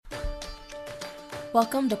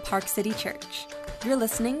Welcome to Park City Church. You're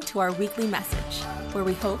listening to our weekly message, where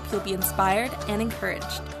we hope you'll be inspired and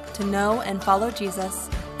encouraged to know and follow Jesus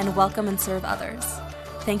and welcome and serve others.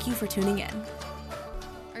 Thank you for tuning in.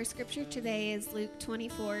 Our scripture today is Luke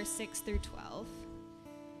 24, 6 through 12.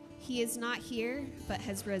 He is not here, but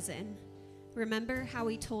has risen. Remember how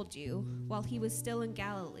he told you, while he was still in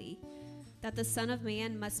Galilee, that the Son of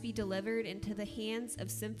Man must be delivered into the hands of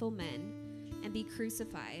sinful men and be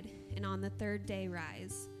crucified, and on the third day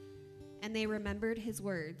rise. And they remembered his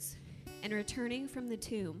words. And returning from the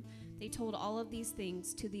tomb, they told all of these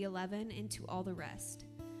things to the 11 and to all the rest.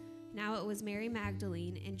 Now it was Mary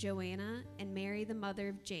Magdalene and Joanna and Mary the mother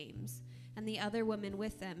of James and the other women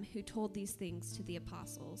with them who told these things to the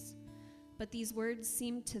apostles. But these words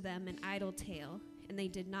seemed to them an idle tale, and they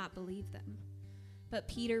did not believe them. But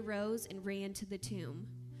Peter rose and ran to the tomb.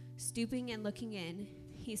 Stooping and looking in,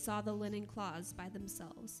 he saw the linen cloths by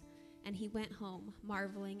themselves, and he went home,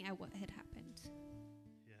 marveling at what had happened.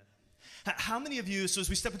 Yeah. How many of you, so as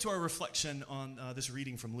we step into our reflection on this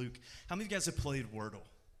reading from Luke, how many of you guys have played Wordle?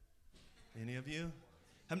 Any of you?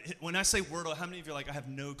 When I say Wordle, how many of you are like, I have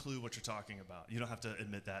no clue what you're talking about? You don't have to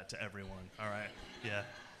admit that to everyone. All right, yeah.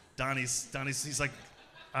 Donnie's, he's like,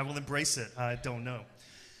 I will embrace it. I don't know.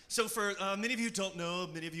 So for many of you who don't know,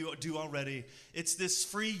 many of you do already, it's this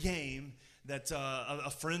free game that a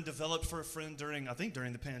friend developed for a friend during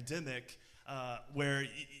the pandemic, where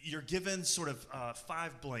you're given sort of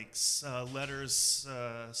 5 blanks, letters,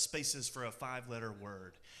 spaces for a 5-letter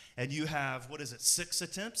word. And you have, 6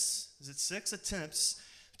 attempts? Is it 6 attempts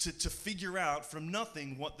to figure out from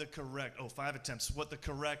nothing what the correct, 5 attempts, what the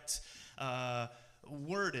correct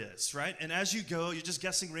word is, right? And as you go, you're just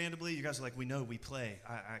guessing randomly. You guys are like, we know we play.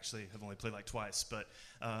 I actually have only played like twice, but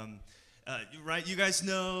right? You guys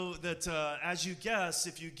know that as you guess,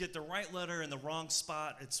 if you get the right letter in the wrong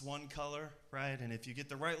spot, it's one color, right? And if you get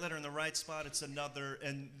the right letter in the right spot, it's another.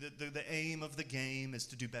 And the aim of the game is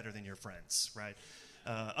to do better than your friends, right?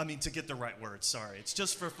 To get the right word. Sorry, it's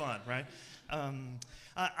just for fun, right?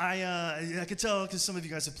 I could tell because some of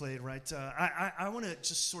you guys have played, right? I want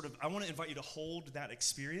to invite you to hold that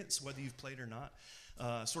experience, whether you've played or not,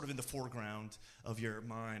 sort of in the foreground of your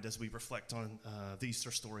mind as we reflect on the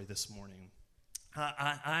Easter story this morning.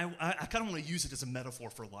 I kind of want to use it as a metaphor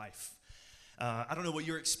for life. I don't know what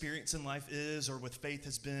your experience in life is or with faith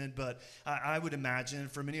has been, but I would imagine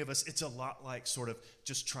for many of us, it's a lot like sort of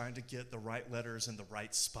just trying to get the right letters in the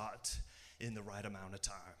right spot in the right amount of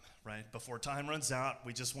time, right? Before time runs out,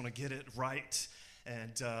 we just want to get it right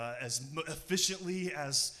and as efficiently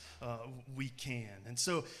as we can. And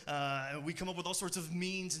so we come up with all sorts of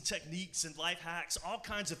means and techniques and life hacks, all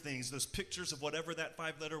kinds of things, those pictures of whatever that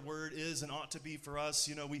 5-letter word is and ought to be for us.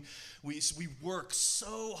 You know, we work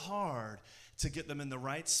so hard to get them in the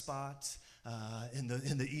right spot, in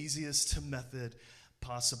the easiest method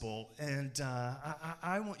possible. And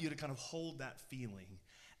I want you to kind of hold that feeling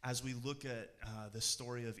as we look at the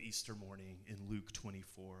story of Easter morning in Luke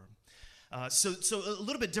 24. So a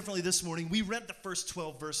little bit differently this morning, we read the first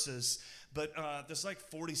 12 verses, but there's like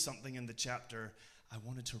 40-something in the chapter. I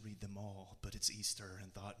wanted to read them all, but it's Easter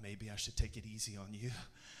and thought maybe I should take it easy on you.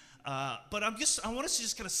 But I want us to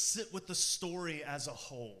just kind of sit with the story as a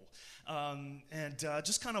whole and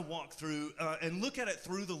just kind of walk through and look at it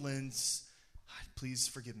through the lens, please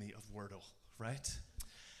forgive me, of Wordle, right?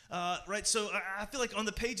 Right, so I feel like on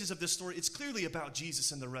the pages of this story, it's clearly about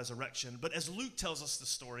Jesus and the resurrection. But as Luke tells us the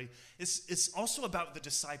story, it's also about the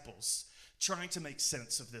disciples trying to make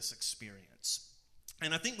sense of this experience.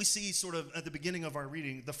 And I think we see sort of at the beginning of our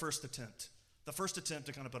reading, the first attempt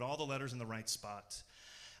to kind of put all the letters in the right spot.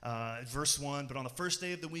 Verse 1, but on the first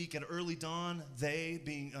day of the week at early dawn, they,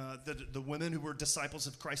 being the women who were disciples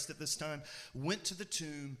of Christ at this time, went to the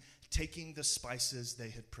tomb, taking the spices they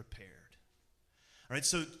had prepared. All right,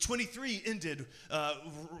 so 23 ended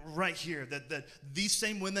right here, that these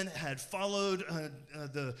same women had followed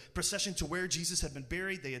the procession to where Jesus had been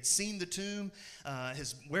buried. They had seen the tomb,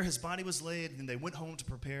 where his body was laid, and they went home to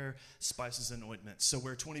prepare spices and ointments. So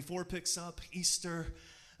where 24 picks up, Easter,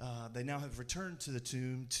 they now have returned to the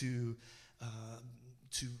tomb to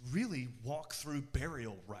really walk through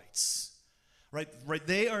burial rites. Right,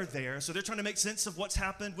 they are there, so they're trying to make sense of what's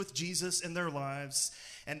happened with Jesus in their lives,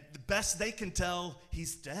 and the best they can tell,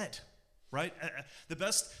 he's dead, right? The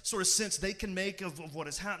best sort of sense they can make of what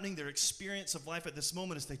is happening, their experience of life at this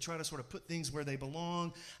moment as they try to sort of put things where they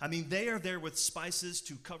belong. They are there with spices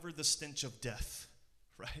to cover the stench of death,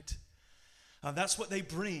 right? That's what they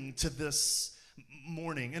bring to this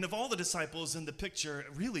morning. And of all the disciples in the picture,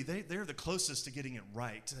 really, they're the closest to getting it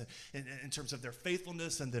right in terms of their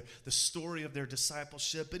faithfulness and the story of their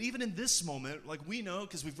discipleship. But even in this moment, like we know,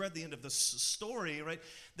 because we've read the end of the story, right,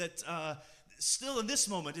 that still in this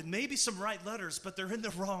moment, it may be some right letters, but they're in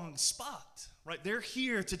the wrong spot, right? They're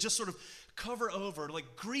here to just sort of cover over,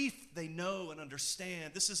 like grief they know and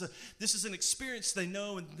understand. This is an experience they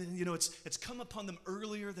know, and it's come upon them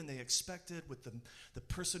earlier than they expected with the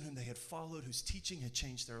person whom they had followed, whose teaching had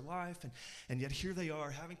changed their life, and yet here they are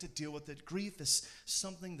having to deal with it. Grief is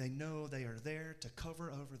something they know. They are there to cover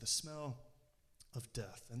over the smell of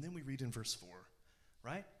death. And then we read in verse 4,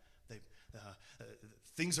 right?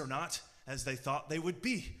 Things are not as they thought they would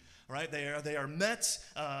be. Right, they are met,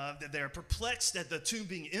 they are perplexed at the tomb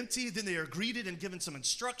being empty. Then they are greeted and given some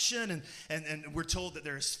instruction, and we're told that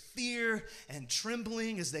there is fear and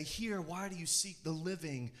trembling as they hear, "Why do you seek the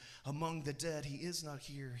living among the dead? He is not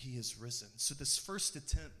here, he is risen." So this first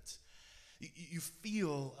attempt, you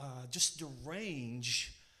feel just a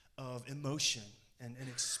range of emotion and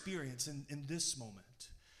experience in this moment.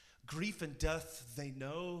 Grief and death, they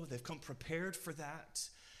know, they've come prepared for that.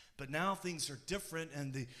 But now things are different,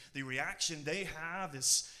 and the reaction they have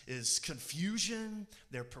is confusion.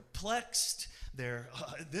 They're perplexed. They're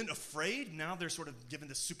then afraid. Now they're sort of given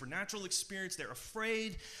this supernatural experience. They're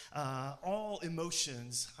afraid. All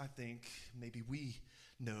emotions, I think, maybe we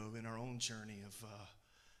know in our own journey of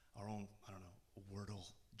our own, Wordle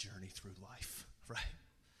journey through life, right?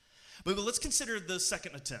 But let's consider the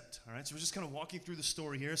second attempt, all right? So we're just kind of walking through the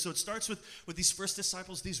story here. So it starts with these first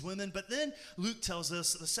disciples, these women, but then Luke tells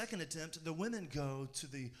us the second attempt, the women go to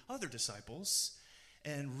the other disciples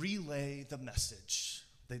and relay the message.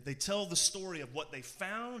 They tell the story of what they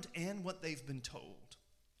found and what they've been told.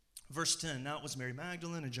 Verse 10, now it was Mary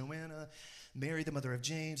Magdalene and Joanna, Mary, the mother of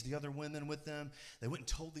James, the other women with them. They went and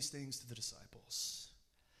told these things to the disciples.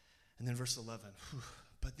 And then verse 11,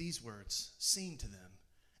 but these words seemed to them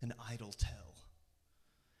an idle tale,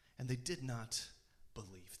 and they did not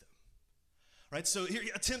believe them. Right, so here,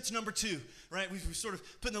 attempt number 2, right? We've sort of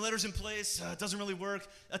putting the letters in place. It doesn't really work.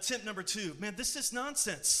 Attempt number 2, man, this is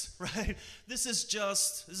nonsense, right? This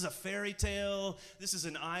is a fairy tale. This is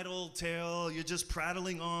an idle tale. You're just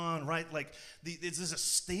prattling on, right? Like, there's a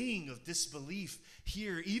sting of disbelief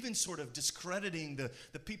here, even sort of discrediting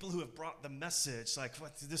the people who have brought the message. Like,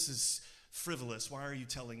 what? This is frivolous. Why are you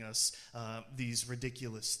telling us these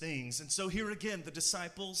ridiculous things? And so here again, the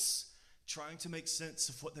disciples trying to make sense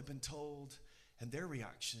of what they've been told, and their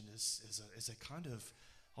reaction is a kind of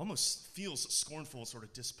almost feels scornful sort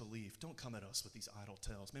of disbelief. Don't come at us with these idle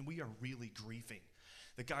tales. Man, we are really grieving.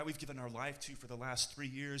 The guy we've given our life to for the last 3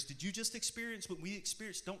 years, did you just experience what we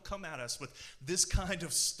experienced? Don't come at us with this kind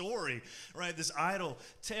of story, right? This idle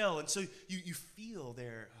tale. And so you feel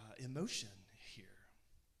their emotion.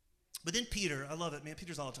 But then Peter, I love it, man.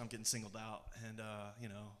 Peter's all the time getting singled out, and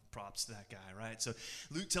props to that guy, right? So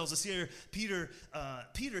Luke tells us here, Peter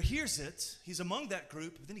hears it. He's among that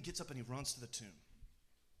group, but then he gets up and he runs to the tomb.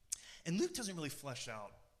 And Luke doesn't really flesh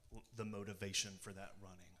out the motivation for that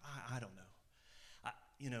running. I don't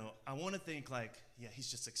know. I want to think like, yeah, he's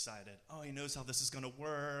just excited. Oh, he knows how this is going to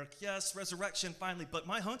work. Yes, resurrection finally. But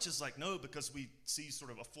my hunch is like, no, because we see sort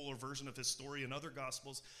of a fuller version of his story in other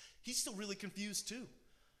Gospels. He's still really confused too.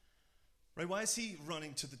 Right? Why is he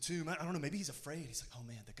running to the tomb? I don't know. Maybe he's afraid. He's like, oh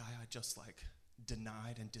man, the guy I just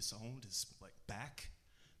denied and disowned is back.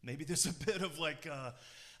 Maybe there's a bit of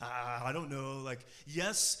I don't know,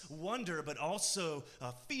 yes, wonder, but also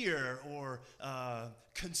fear or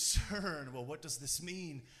concern. Well, what does this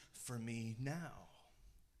mean for me now?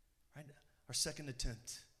 Right? Our second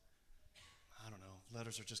attempt, I don't know,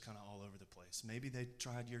 letters are just kind of all over the place. Maybe they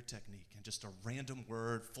tried your technique and just a random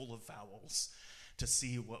word full of vowels to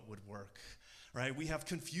see what would work, right? We have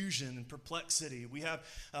confusion and perplexity. We have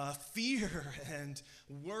fear and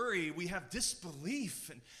worry. We have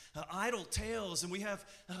disbelief and idle tales. And we have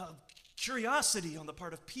curiosity on the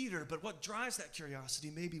part of Peter. But what drives that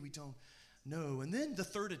curiosity, maybe we don't know. And then the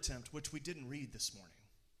third attempt, which we didn't read this morning.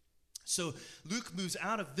 So Luke moves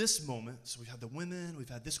out of this moment. So we've had the women, we've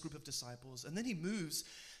had this group of disciples, and then he moves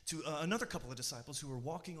to another couple of disciples who are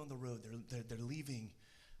walking on the road. They're leaving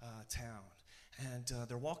town. And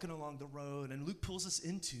they're walking along the road, and Luke pulls us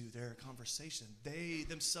into their conversation. They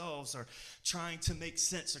themselves are trying to make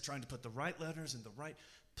sense. They're trying to put the right letters in the right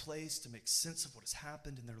place to make sense of what has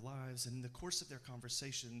happened in their lives. And in the course of their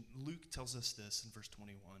conversation, Luke tells us this in verse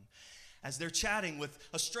 21. As they're chatting with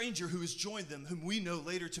a stranger who has joined them, whom we know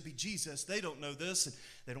later to be Jesus, they don't know this, and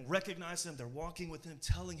they don't recognize him. They're walking with him,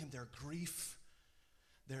 telling him their grief,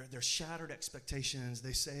 their shattered expectations.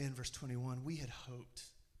 They say in verse 21, we had hoped,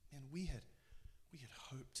 and we had We had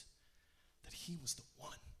hoped that he was the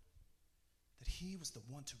one. That he was the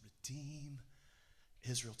one to redeem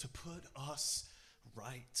Israel, to put us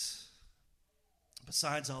right.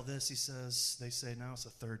 Besides all this, they say now it's the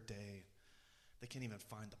third day. They can't even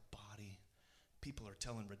find the body. People are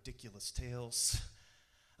telling ridiculous tales.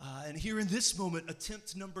 And here in this moment,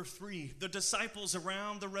 attempt number 3, the disciples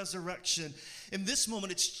around the resurrection. In this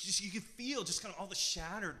moment, it's just, you can feel just kind of all the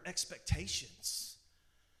shattered expectations,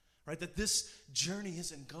 right? That this journey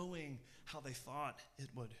isn't going how they thought it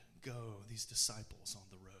would go, these disciples on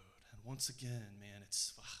the road. And once again, man,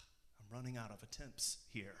 I'm running out of attempts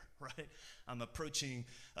here, right? I'm approaching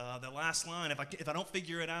the last line. If I don't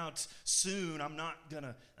figure it out soon, I'm not going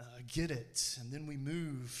to get it. And then we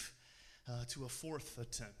move to a 4th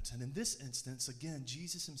attempt. And in this instance, again,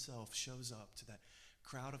 Jesus himself shows up to that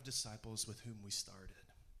crowd of disciples with whom we started.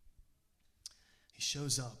 He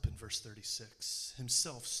shows up in verse 36.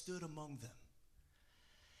 Himself stood among them.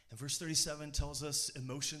 And verse 37 tells us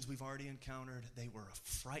emotions we've already encountered. They were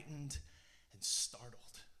frightened and startled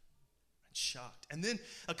and shocked. And then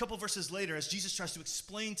a couple verses later, as Jesus tries to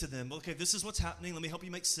explain to them, okay, this is what's happening. Let me help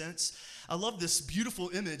you make sense. I love this beautiful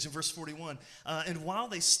image in verse 41. And while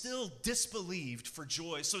they still disbelieved for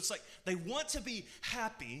joy, so it's like they want to be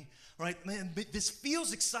happy, right? Man, this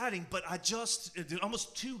feels exciting, but it's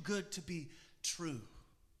almost too good to be true.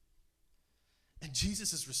 And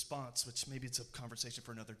Jesus' response, which maybe it's a conversation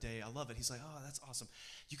for another day, I love it. He's like, oh, that's awesome.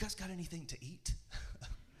 You guys got anything to eat?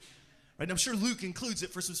 Right? And I'm sure Luke includes it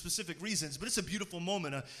for some specific reasons, but it's a beautiful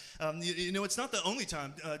moment. It's not the only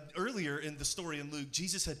time. Earlier in the story in Luke,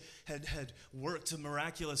 Jesus had worked a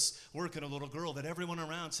miraculous work in a little girl that everyone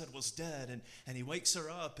around said was dead, and he wakes her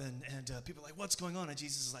up, and people are like, what's going on? And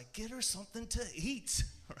Jesus is like, get her something to eat,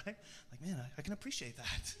 right? Like, man, I can appreciate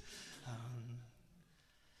that.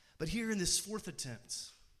 But here in this 4th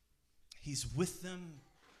attempt, he's with them,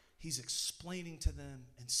 he's explaining to them,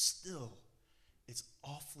 and still, it's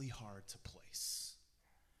awfully hard to place.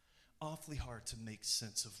 Awfully hard to make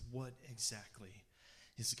sense of what exactly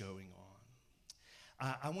is going on.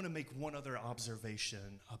 I want to make one other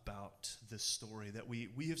observation about this story that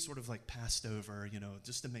we have sort of like passed over,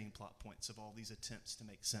 just the main plot points of all these attempts to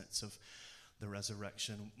make sense of the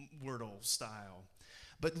resurrection, Wordle style.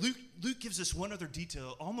 But Luke gives us one other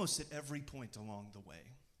detail almost at every point along the way.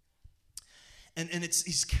 And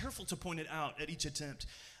he's careful to point it out at each attempt.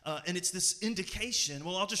 And it's this indication.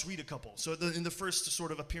 Well, I'll just read a couple. So in the first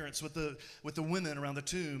sort of appearance with the women around the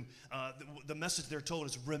tomb, the message they're told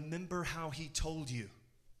is, remember how he told you.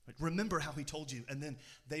 Like, remember how he told you. And then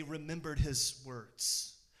they remembered his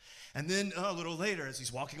words. And then a little later, as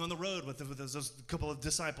he's walking on the road with those couple of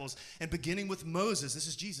disciples, and beginning with Moses, this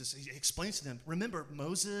is Jesus, he explains to them, remember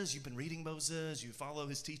Moses, you've been reading Moses, you follow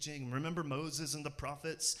his teaching, remember Moses and the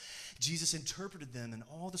prophets. Jesus interpreted them in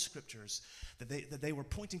all the scriptures that they were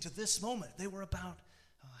pointing to this moment. They were about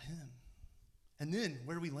him. And then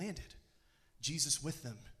where we landed, Jesus with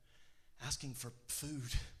them, asking for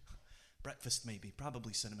food, breakfast maybe,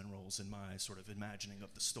 probably cinnamon rolls in my sort of imagining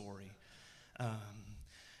of the story.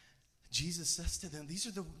 Jesus says to them, these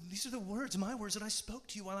are the words, my words that I spoke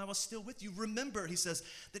to you while I was still with you. Remember, he says,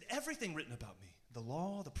 that everything written about me, the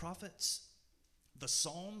law, the prophets, the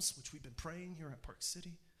Psalms, which we've been praying here at Park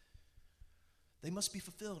City, they must be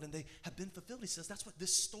fulfilled, and they have been fulfilled. He says that's what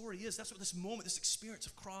this story is. That's what this moment, this experience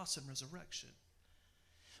of cross and resurrection.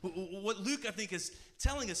 What Luke, I think, is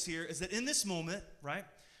telling us here is that in this moment, right,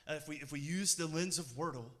 if we use the lens of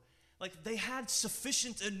Wordle, like they had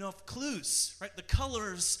sufficient enough clues, right? The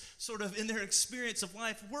colors sort of in their experience of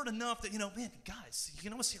life weren't enough that, man, guys, you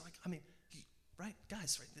can almost hear right?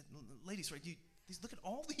 Guys, right? Ladies, right? Look at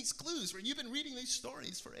all these clues, right? You've been reading these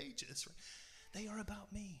stories for ages, right? They are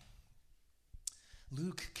about me.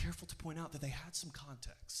 Luke, careful to point out that they had some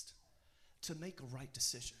context to make a right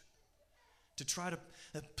decision, to try to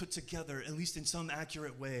put together, at least in some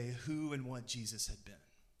accurate way, who and what Jesus had been.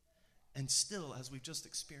 And still, as we've just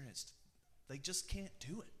experienced, they just can't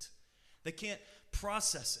do it. They can't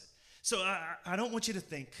process it. So I don't want you to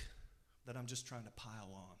think that I'm just trying to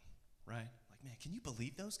pile on, right? Like, man, can you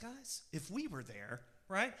believe those guys? If we were there,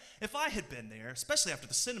 right? If I had been there, especially after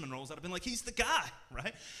the cinnamon rolls, I'd have been like, he's the guy,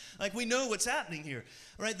 right? Like, we know what's happening here,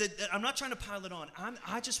 right? That I'm not trying to pile it on.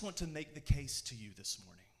 I just want to make the case to you this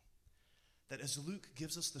morning that as Luke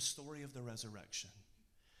gives us the story of the resurrection,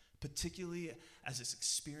 particularly as it's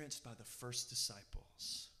experienced by the first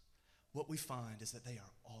disciples, what we find is that they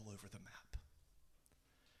are all over the map.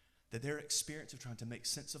 That their experience of trying to make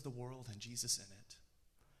sense of the world and Jesus in it,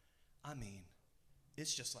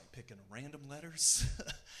 it's just like picking random letters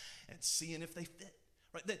and seeing if they fit,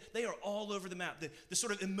 right? They are all over the map. The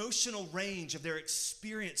sort of emotional range of their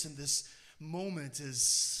experience in this moment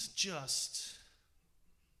is just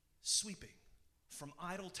sweeping. From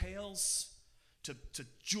idle tales to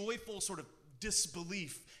joyful sort of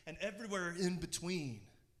disbelief and everywhere in between.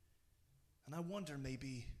 And I wonder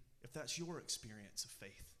maybe if that's your experience of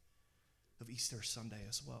faith, of Easter Sunday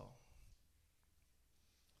as well.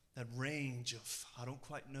 That range of, I don't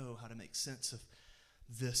quite know how to make sense of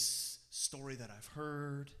this story that I've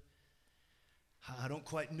heard. I don't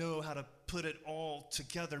quite know how to put it all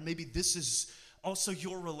together. Maybe this is also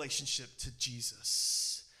your relationship to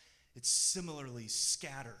Jesus. It's similarly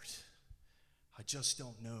scattered. I just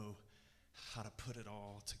don't know how to put it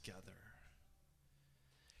all together.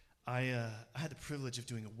 I had the privilege of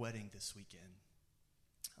doing a wedding this weekend.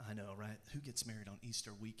 I know, right? Who gets married on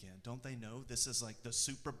Easter weekend? Don't they know this is like the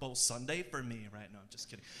Super Bowl Sunday for me, right? No, I'm just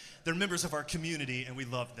kidding. They're members of our community, and we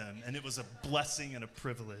love them. And it was a blessing and a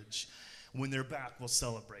privilege. When they're back, we'll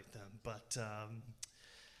celebrate them. But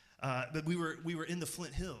we were in the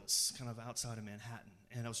Flint Hills, kind of outside of Manhattan.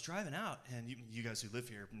 And I was driving out, and you guys who live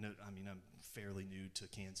here, I'm fairly new to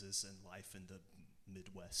Kansas and life in the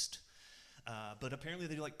Midwest. But apparently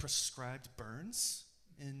they do like prescribed burns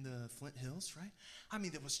in the Flint Hills, right? I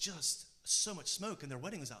mean, there was just so much smoke, and their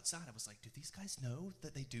wedding was outside. I was like, do these guys know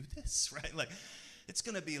that they do this, right? Like, it's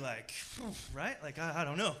going to be like, right? Like, I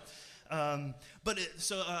don't know.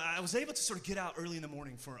 So I was able to sort of get out early in the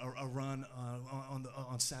morning for a run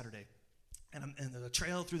on Saturday. And the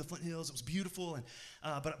trail through the Flint Hills, it was beautiful. And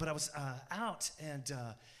but I was out, and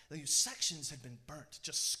the sections had been burnt,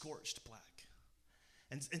 just scorched black.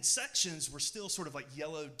 And sections were still sort of like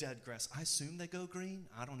yellow dead grass. I assume they go green.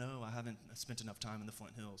 I don't know. I haven't spent enough time in the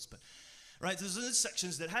Flint Hills. But right, there's those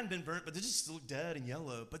sections that hadn't been burnt, but they just look dead and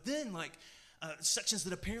yellow. But then like sections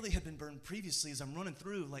that apparently had been burned previously, as I'm running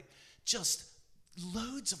through, like just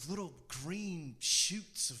loads of little green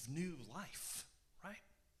shoots of new life, right?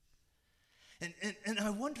 And I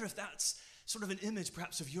wonder if that's sort of an image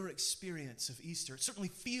perhaps of your experience of Easter. It certainly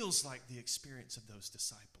feels like the experience of those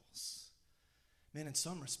disciples. Man, in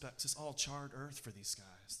some respects, it's all charred earth for these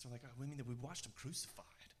guys. They're like, I mean, we watched them crucified,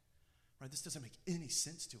 right? This doesn't make any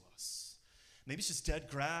sense to us. Maybe it's just dead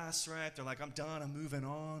grass, right? They're like, I'm done, I'm moving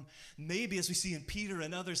on. Maybe as we see in Peter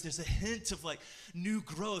and others, there's a hint of like new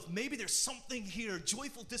growth. Maybe there's something here,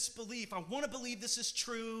 joyful disbelief. I want to believe this is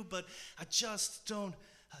true, but I just don't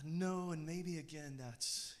know. And maybe again,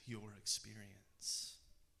 that's your experience.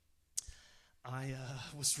 I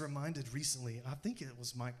was reminded recently, I think it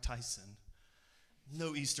was Mike Tyson.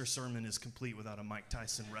 No Easter sermon is complete without a Mike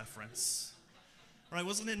Tyson reference. Right,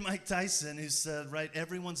 wasn't it Mike Tyson who said, right,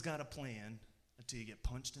 everyone's got a plan until you get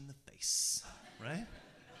punched in the face, right?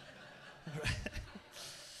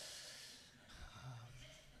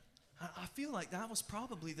 I feel like that was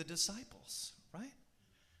probably the disciples, right?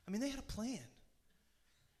 I mean, they had a plan.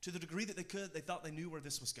 To the degree that they could, they thought they knew where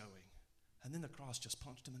this was going. And then the cross just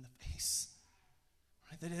punched them in the face.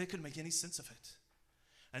 Right? They couldn't make any sense of it.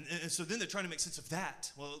 And so then they're trying to make sense of that.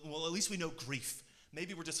 Well, at least we know grief.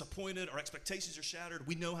 Maybe we're disappointed. Our expectations are shattered.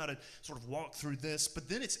 We know how to sort of walk through this. But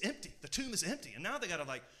then it's empty. The tomb is empty. And now they got to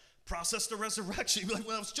like process the resurrection. You'd be like,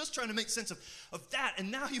 well, I was just trying to make sense of that. And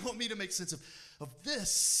now you want me to make sense of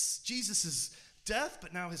this. Jesus' death,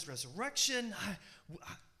 but now his resurrection.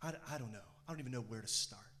 I don't know. I don't even know where to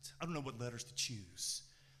start. I don't know what letters to choose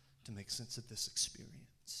to make sense of this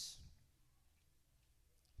experience.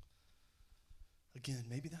 Again,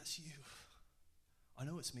 maybe that's you. I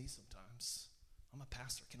know it's me sometimes. I'm a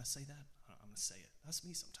pastor. Can I say that? I'm going to say it. That's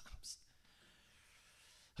me sometimes.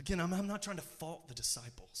 Again, I'm not trying to fault the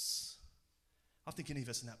disciples. I think any of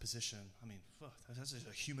us in that position, I mean, that's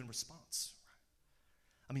a human response.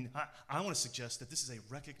 Right? I mean, I want to suggest that this is a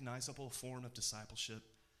recognizable form of discipleship,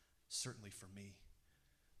 certainly for me,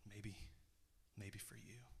 maybe for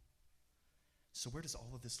you. So where does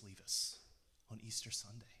all of this leave us on Easter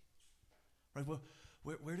Sunday? Right? Well,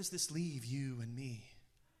 where does this leave you and me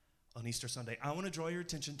on Easter Sunday? I want to draw your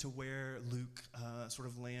attention to where Luke sort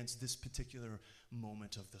of lands this particular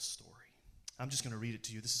moment of the story. I'm just going to read it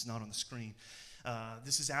to you. This is not on the screen.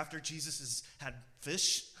 This is after Jesus has had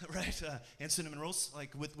fish, right, and cinnamon rolls, like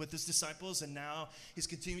with his disciples, and now he's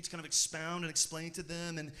continuing to kind of expound and explain to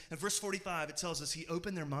them. And in verse 45, it tells us he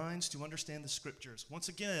opened their minds to understand the scriptures. Once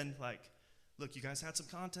again, like, look, you guys had some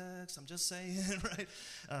context, I'm just saying, right?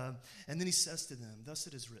 And then he says to them, thus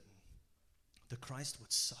it is written, the Christ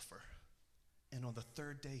would suffer, and on the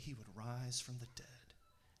third day he would rise from the dead.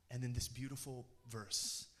 And then this beautiful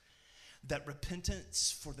verse, that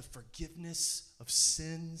repentance for the forgiveness of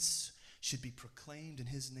sins should be proclaimed in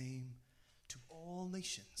his name to all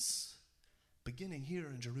nations, beginning here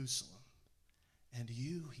in Jerusalem. And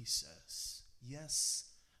you, he says, yes,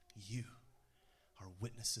 you are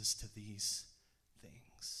witnesses to these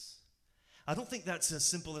things. I don't think that's as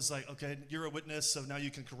simple as like, okay, you're a witness, so now you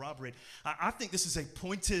can corroborate. I think this is a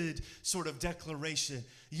pointed sort of declaration.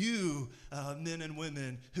 You, men and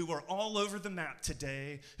women who are all over the map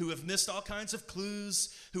today, who have missed all kinds of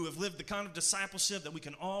clues, who have lived the kind of discipleship that we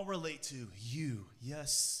can all relate to, you,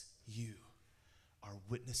 yes, you, are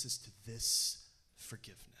witnesses to this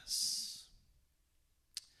forgiveness.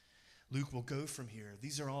 Luke will go from here.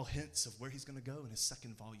 These are all hints of where he's going to go in his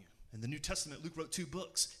second volume. In the New Testament, Luke wrote 2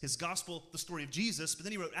 books. His gospel, the story of Jesus, but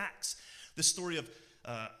then he wrote Acts, the story of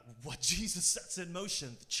what Jesus sets in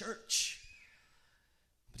motion, the church.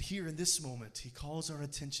 But here in this moment, he calls our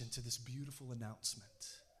attention to this beautiful announcement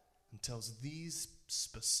and tells these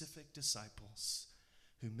specific disciples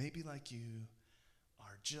who may be like you,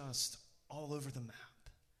 are just all over the map.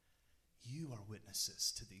 You are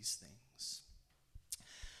witnesses to these things.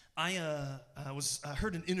 I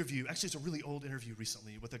heard an interview, actually it's a really old interview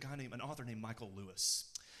recently, with an author named Michael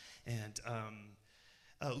Lewis. And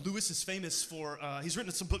Lewis is famous for, he's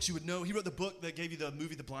written some books you would know. He wrote the book that gave you the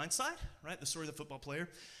movie The Blind Side, right? The story of the football player.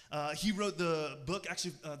 He wrote the book,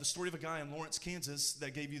 actually the story of a guy in Lawrence, Kansas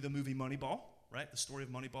that gave you the movie Moneyball, right? The story of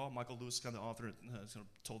Moneyball. Michael Lewis, kind of the author,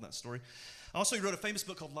 told that story. Also, he wrote a famous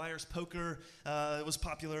book called Liar's Poker. It was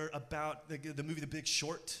popular about the movie The Big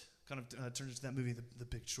Short. Kind of turned into that movie, The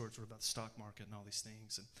Big Short, sort of about the stock market and all these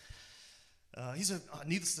things. And he's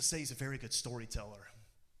needless to say, he's a very good storyteller.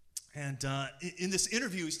 And in this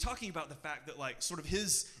interview, he's talking about the fact that, like, sort of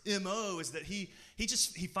his MO is that he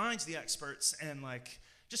finds the experts and, like,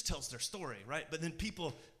 just tells their story, right? But then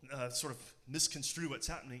people sort of misconstrue what's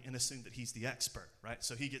happening and assume that he's the expert, right?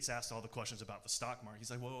 So he gets asked all the questions about the stock market.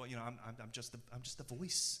 He's like, well, you know, I'm just the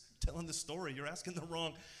voice telling the story. You're asking the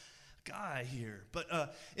wrong guy here.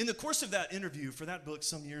 But in the course of that interview for that book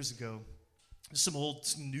some years ago, there's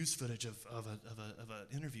some news footage of an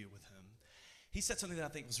interview with him. He said something that I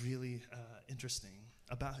think was really interesting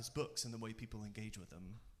about his books and the way people engage with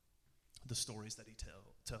them, the stories that he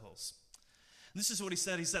tells. And this is what he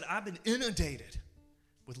said. He said, I've been inundated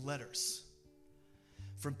with letters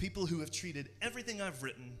from people who have treated everything I've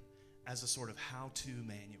written as a sort of how-to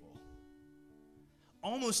manual,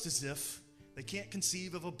 almost as if they can't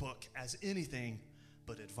conceive of a book as anything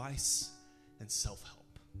but advice and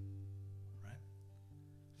self-help, right?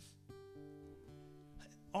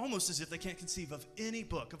 Almost as if they can't conceive of any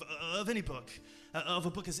book, of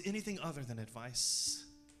a book as anything other than advice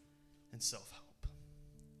and self-help.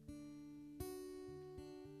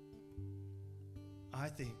 I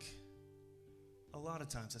think a lot of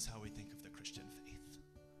times that's how we think of the Christian faith.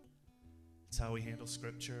 It's how we handle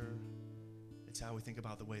Scripture. It's how we think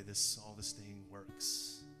about the way all this thing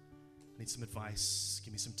works. I need some advice.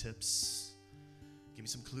 Give me some tips. Give me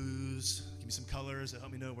some clues. Give me some colors that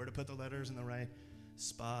help me know where to put the letters in the right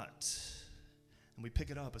spot. And we pick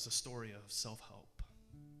it up as a story of self-help.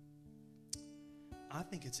 I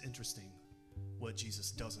think it's interesting what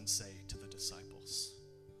Jesus doesn't say to the disciples.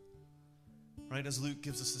 Right? As Luke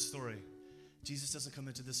gives us the story, Jesus doesn't come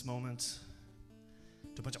into this moment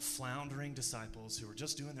to a bunch of floundering disciples who are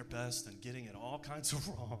just doing their best and getting it all kinds of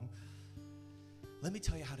wrong. Let me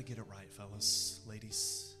tell you how to get it right, fellas,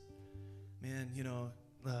 ladies. Man, you know,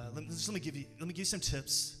 let me give you some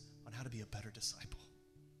tips on how to be a better disciple,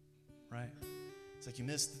 right? It's like you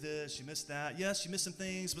missed this, you missed that. Yes, you missed some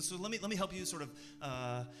things, but so let me help you sort of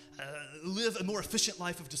live a more efficient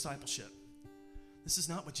life of discipleship. This is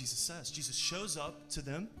not what Jesus says. Jesus shows up to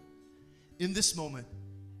them in this moment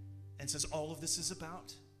and says all of this is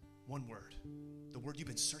about one word, the word you've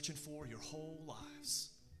been searching for your whole lives,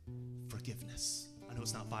 forgiveness. I know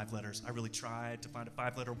it's not 5 letters. I really tried to find a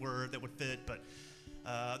 5-letter word that would fit, but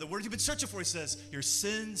the word you've been searching for, he says, your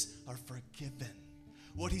sins are forgiven.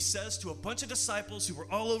 What he says to a bunch of disciples who were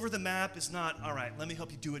all over the map is not, all right, let me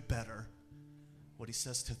help you do it better. What he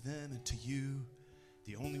says to them and to you,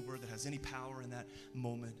 the only word that has any power in that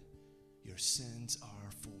moment, your sins are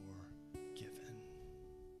forgiven.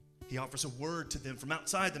 He offers a word to them from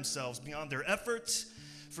outside themselves, beyond their efforts.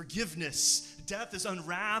 Forgiveness. Death is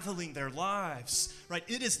unraveling their lives, right?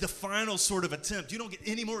 It is the final sort of attempt. You don't get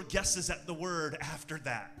any more guesses at the word after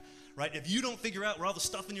that, right? If you don't figure out where all the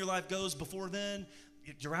stuff in your life goes before then,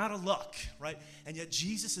 you're out of luck, right? And yet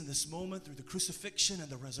Jesus in this moment, through the crucifixion and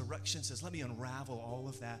the resurrection, says, let me unravel all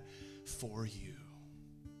of that for you.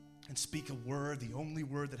 And speak a word, the only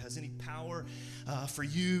word that has any power for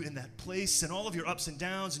you in that place and all of your ups and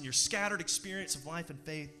downs and your scattered experience of life and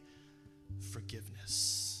faith,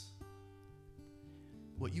 forgiveness.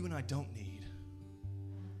 What you and I don't need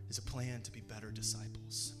is a plan to be better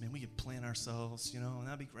disciples. Man, we could plan ourselves, and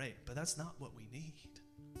that'd be great, but that's not what we need.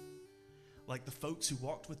 Like the folks who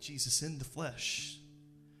walked with Jesus in the flesh,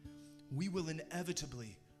 we will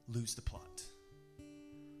inevitably lose the plot.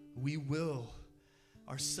 We will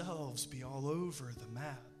ourselves be all over the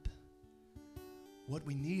map. What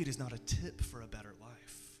we need is not a tip for a better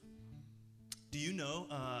life. Do you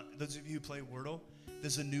know, those of you who play Wordle,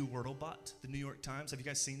 there's a new Wordle bot, the New York Times. Have you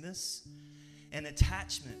guys seen this? An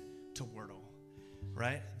attachment to Wordle,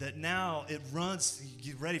 right? That now it runs,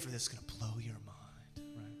 get ready for this, it's going to blow your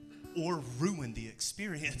mind, right? Or ruin the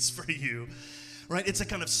experience for you, right? It's a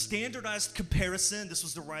kind of standardized comparison. This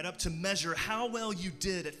was the write-up to measure how well you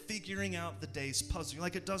did at figuring out the day's puzzle. You're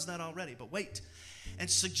like, it does that already, but wait. And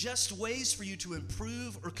suggest ways for you to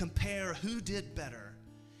improve or compare who did better.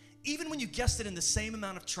 Even when you guessed it in the same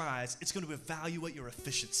amount of tries, it's going to evaluate your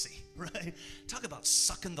efficiency, right? Talk about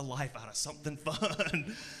sucking the life out of something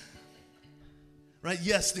fun. Right?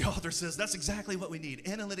 Yes, the author says that's exactly what we need.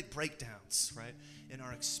 Analytic breakdowns, right? In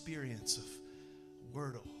our experience of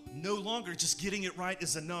Wordle. No longer just getting it right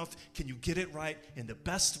is enough. Can you get it right in the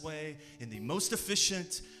best way, in the most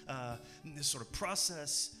efficient sort of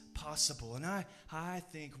process possible? And I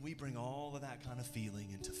think we bring all of that kind of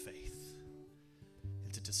feeling into faith,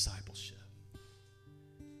 into discipleship.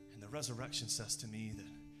 And the resurrection says to me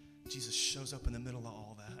that Jesus shows up in the middle of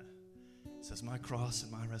all that. Says, my cross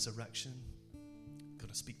and my resurrection, I'm going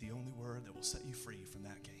to speak the only word that will set you free from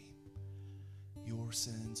that game. Your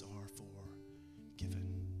sins are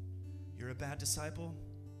forgiven. You're a bad disciple,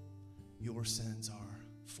 your sins are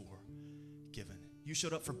forgiven. You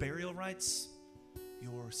showed up for burial rites,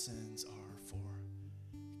 your sins are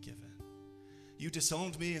forgiven. You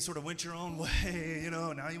disowned me and sort of went your own way,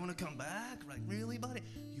 now you want to come back? Like, really, buddy?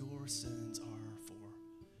 Your sins are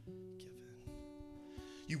forgiven.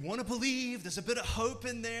 You want to believe, there's a bit of hope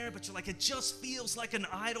in there, but you're like, it just feels like an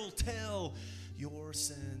idle tale. Your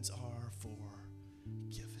sins are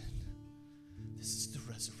forgiven. This is the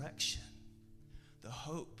resurrection, the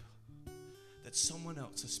hope that someone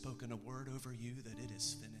else has spoken a word over you that it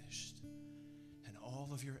is finished. And all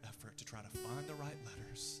of your effort to try to find the right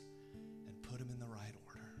letters and put them in the right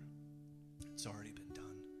order, it's already been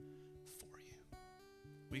done for you.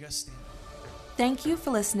 We got to stand up. Thank you for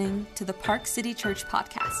listening to the Park City Church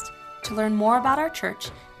podcast. To learn more about our church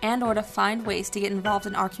and or to find ways to get involved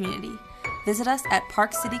in our community, visit us at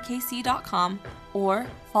parkcitykc.com or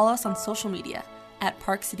follow us on social media at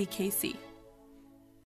parkcitykc.